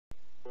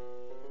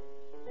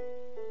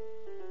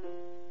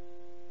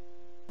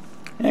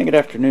Hey, good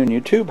afternoon,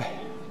 YouTube.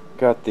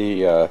 Got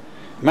the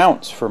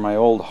mounts for my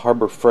old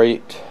Harbor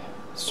Freight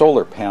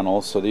solar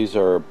panels. So these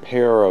are a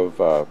pair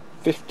of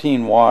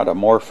 15 watt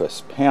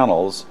amorphous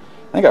panels.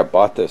 I think I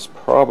bought this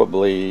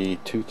probably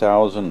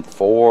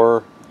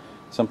 2004,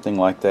 something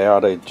like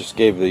that. I just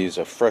gave these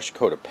a fresh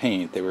coat of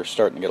paint. They were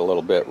starting to get a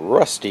little bit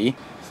rusty,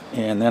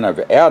 and then I've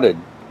added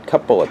a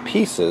couple of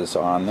pieces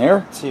on there.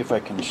 Let's see if I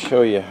can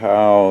show you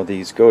how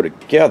these go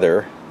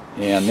together.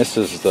 And this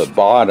is the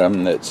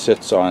bottom that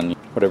sits on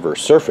whatever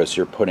surface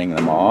you're putting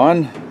them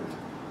on.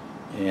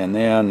 And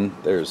then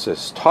there's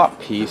this top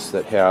piece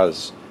that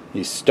has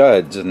these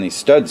studs, and these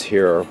studs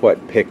here are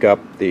what pick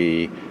up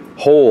the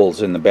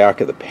holes in the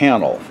back of the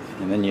panel.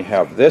 And then you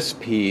have this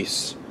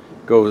piece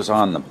goes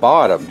on the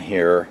bottom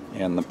here,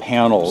 and the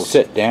panels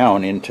sit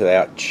down into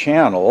that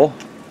channel.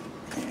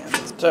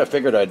 And so I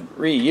figured I'd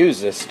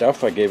reuse this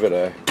stuff. I gave it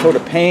a coat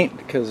of paint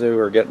because they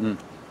were getting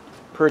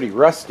pretty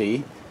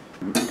rusty.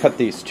 Cut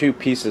these two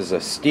pieces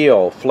of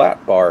steel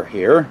flat bar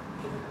here.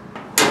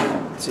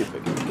 Let's see if we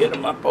can get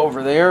them up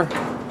over there.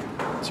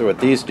 So what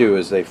these do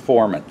is they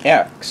form an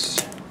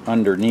X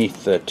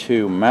underneath the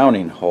two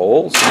mounting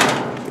holes.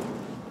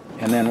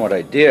 And then what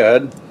I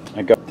did,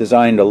 I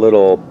designed a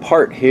little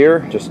part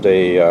here, just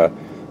a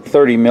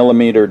 30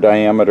 millimeter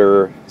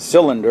diameter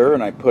cylinder,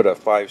 and I put a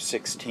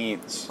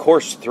 5/16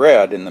 coarse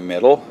thread in the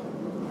middle,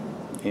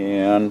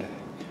 and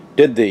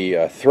did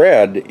the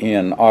thread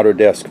in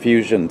Autodesk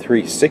Fusion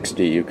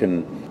 360. You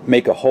can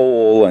make a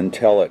hole and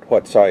tell it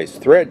what size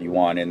thread you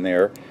want in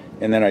there,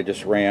 and then I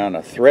just ran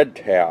a thread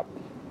tap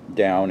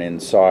down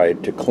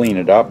inside to clean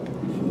it up,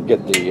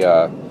 get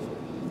the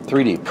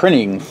 3D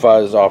printing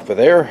fuzz off of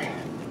there.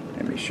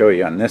 Let me show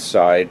you on this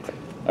side.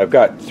 I've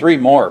got 3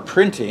 more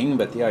printing,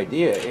 but the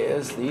idea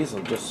is these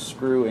will just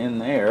screw in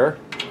there.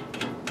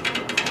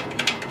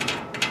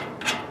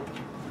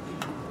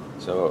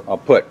 So I'll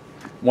put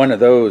one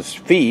of those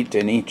feet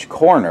in each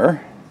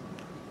corner,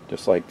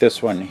 just like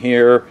this one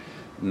here,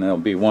 and there'll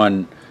be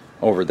one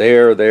over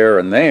there, there,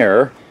 and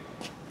there,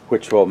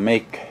 which will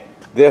make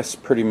this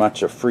pretty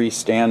much a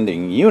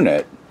freestanding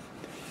unit.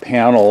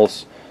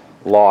 Panels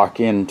lock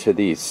into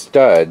these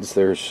studs.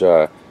 There's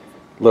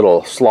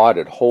little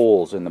slotted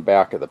holes in the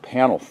back of the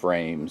panel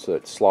frames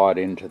that slot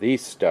into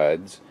these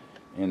studs,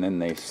 and then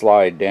they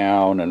slide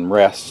down and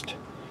rest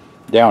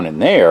down in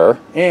there.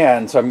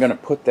 And so I'm going to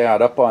put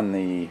that up on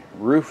the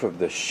roof of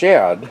the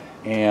shed,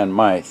 and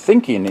my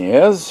thinking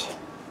is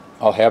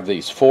I'll have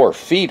these 4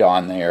 feet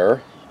on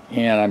there,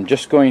 and I'm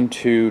just going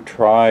to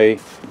try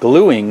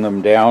gluing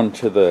them down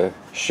to the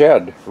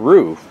shed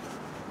roof.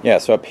 Yeah,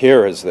 so up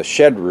here is the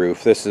shed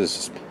roof. This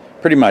is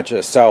pretty much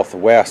a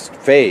southwest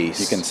face.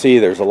 You can see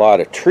there's a lot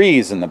of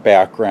trees in the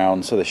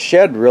background, so the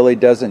shed really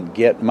doesn't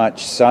get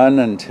much sun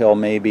until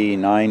maybe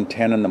 9,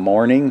 10 in the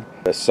morning.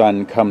 The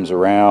sun comes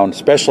around,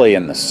 especially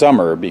in the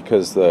summer,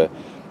 because the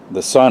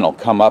sun will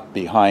come up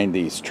behind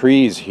these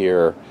trees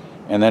here,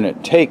 and then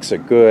it takes a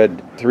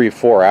good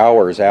 3-4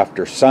 hours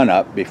after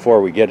sunup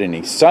before we get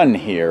any sun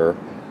here.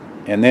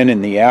 And then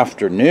in the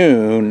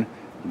afternoon,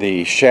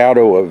 the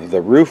shadow of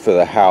the roof of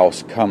the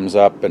house comes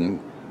up and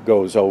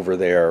goes over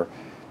there.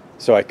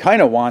 So I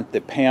kind of want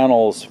the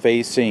panels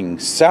facing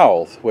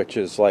south, which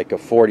is like a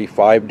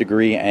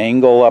 45-degree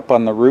angle up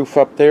on the roof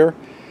up there.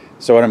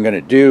 So what I'm going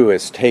to do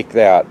is take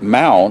that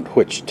mount,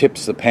 which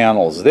tips the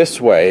panels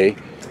this way,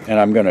 and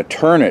I'm going to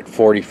turn it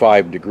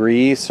 45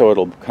 degrees so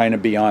it'll kind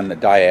of be on the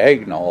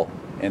diagonal,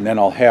 and then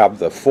I'll have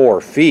the 4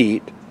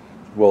 feet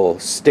will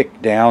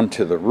stick down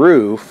to the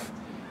roof,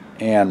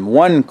 and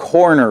one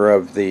corner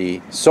of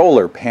the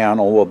solar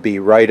panel will be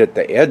right at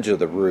the edge of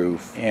the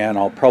roof, and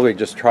I'll probably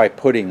just try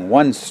putting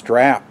one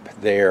strap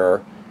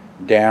there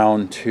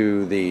down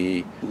to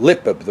the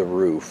lip of the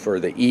roof, or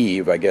the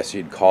eave, I guess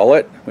you'd call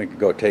it. We could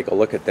go take a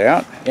look at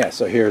that. Yeah,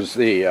 so here's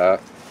the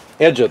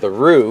edge of the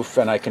roof,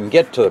 and I can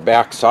get to the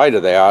back side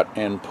of that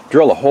and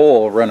drill a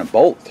hole, run a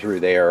bolt through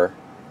there.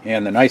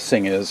 And the nice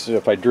thing is,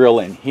 if I drill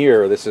in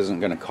here, this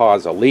isn't going to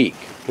cause a leak,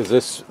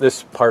 because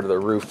this part of the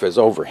roof is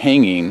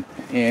overhanging.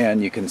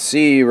 And you can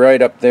see right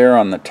up there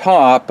on the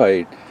top,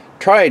 I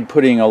tried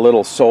putting a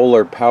little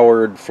solar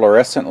powered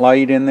fluorescent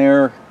light in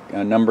there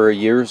a number of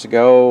years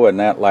ago, and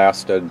that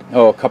lasted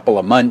a couple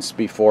of months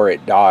before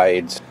it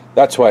died.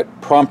 That's what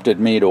prompted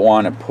me to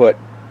want to put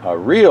a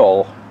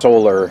real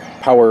solar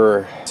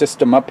power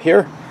system up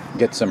here,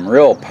 get some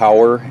real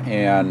power.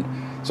 And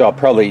so I'll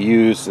probably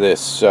use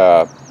this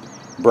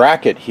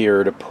bracket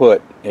here to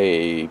put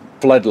a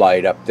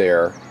floodlight up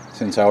there,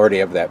 since I already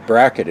have that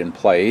bracket in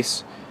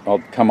place.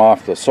 I'll come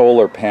off the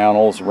solar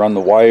panels, run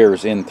the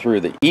wires in through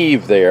the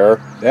eave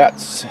there.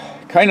 That's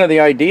kind of the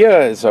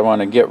idea, is I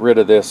want to get rid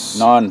of this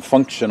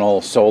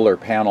non-functional solar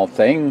panel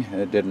thing.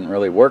 It didn't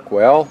really work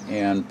well,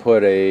 and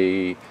put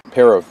a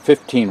pair of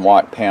 15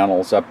 watt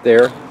panels up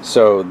there.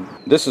 So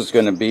this is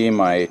going to be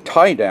my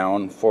tie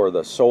down for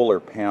the solar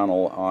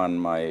panel on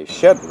my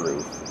shed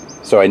roof.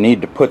 So I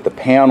need to put the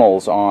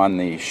panels on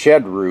the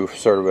shed roof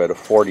sort of at a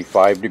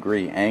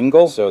 45-degree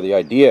angle. So the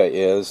idea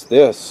is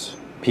this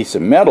piece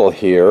of metal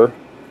here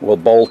will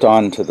bolt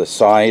onto the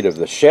side of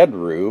the shed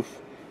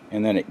roof,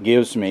 and then it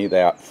gives me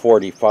that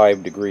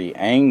 45-degree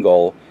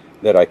angle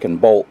that I can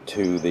bolt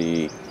to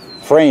the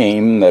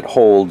frame that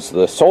holds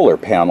the solar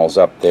panels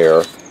up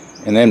there.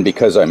 And then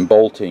because I'm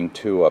bolting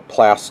to a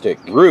plastic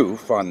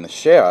roof on the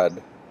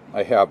shed,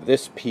 I have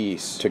this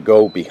piece to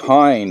go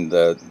behind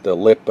the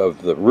lip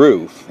of the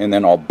roof, and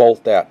then I'll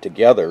bolt that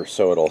together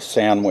so it'll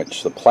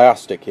sandwich the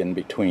plastic in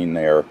between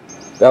there.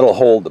 That'll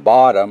hold the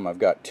bottom. I've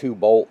got 2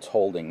 bolts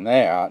holding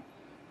that,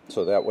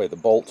 so that way the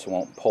bolts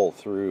won't pull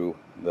through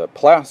the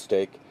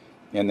plastic,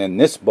 and then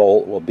this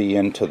bolt will be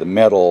into the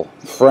metal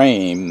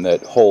frame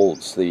that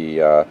holds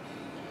the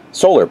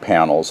solar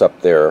panels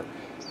up there.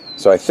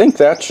 So I think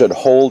that should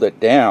hold it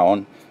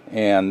down,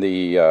 and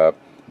the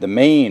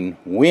main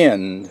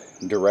wind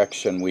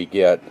direction we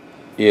get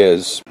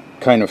is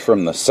kind of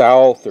from the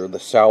south or the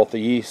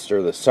southeast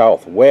or the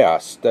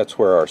southwest. That's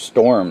where our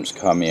storms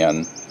come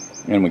in,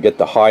 and we get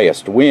the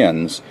highest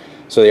winds.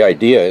 So the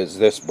idea is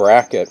this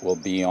bracket will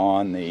be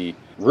on the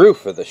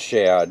roof of the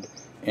shed,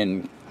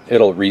 and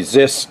it'll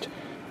resist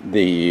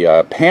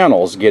the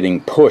panels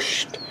getting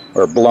pushed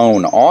or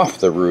blown off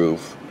the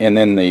roof, and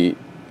then the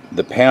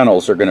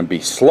panels are going to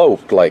be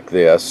sloped like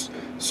this,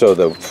 so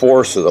the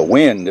force of the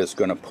wind is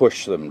going to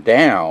push them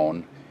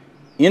down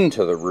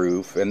into the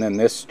roof, and then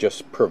this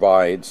just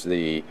provides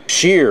the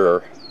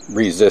shear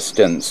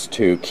resistance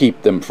to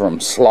keep them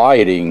from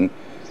sliding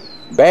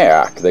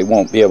back. They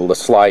won't be able to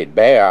slide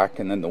back,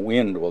 and then the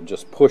wind will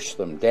just push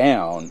them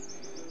down,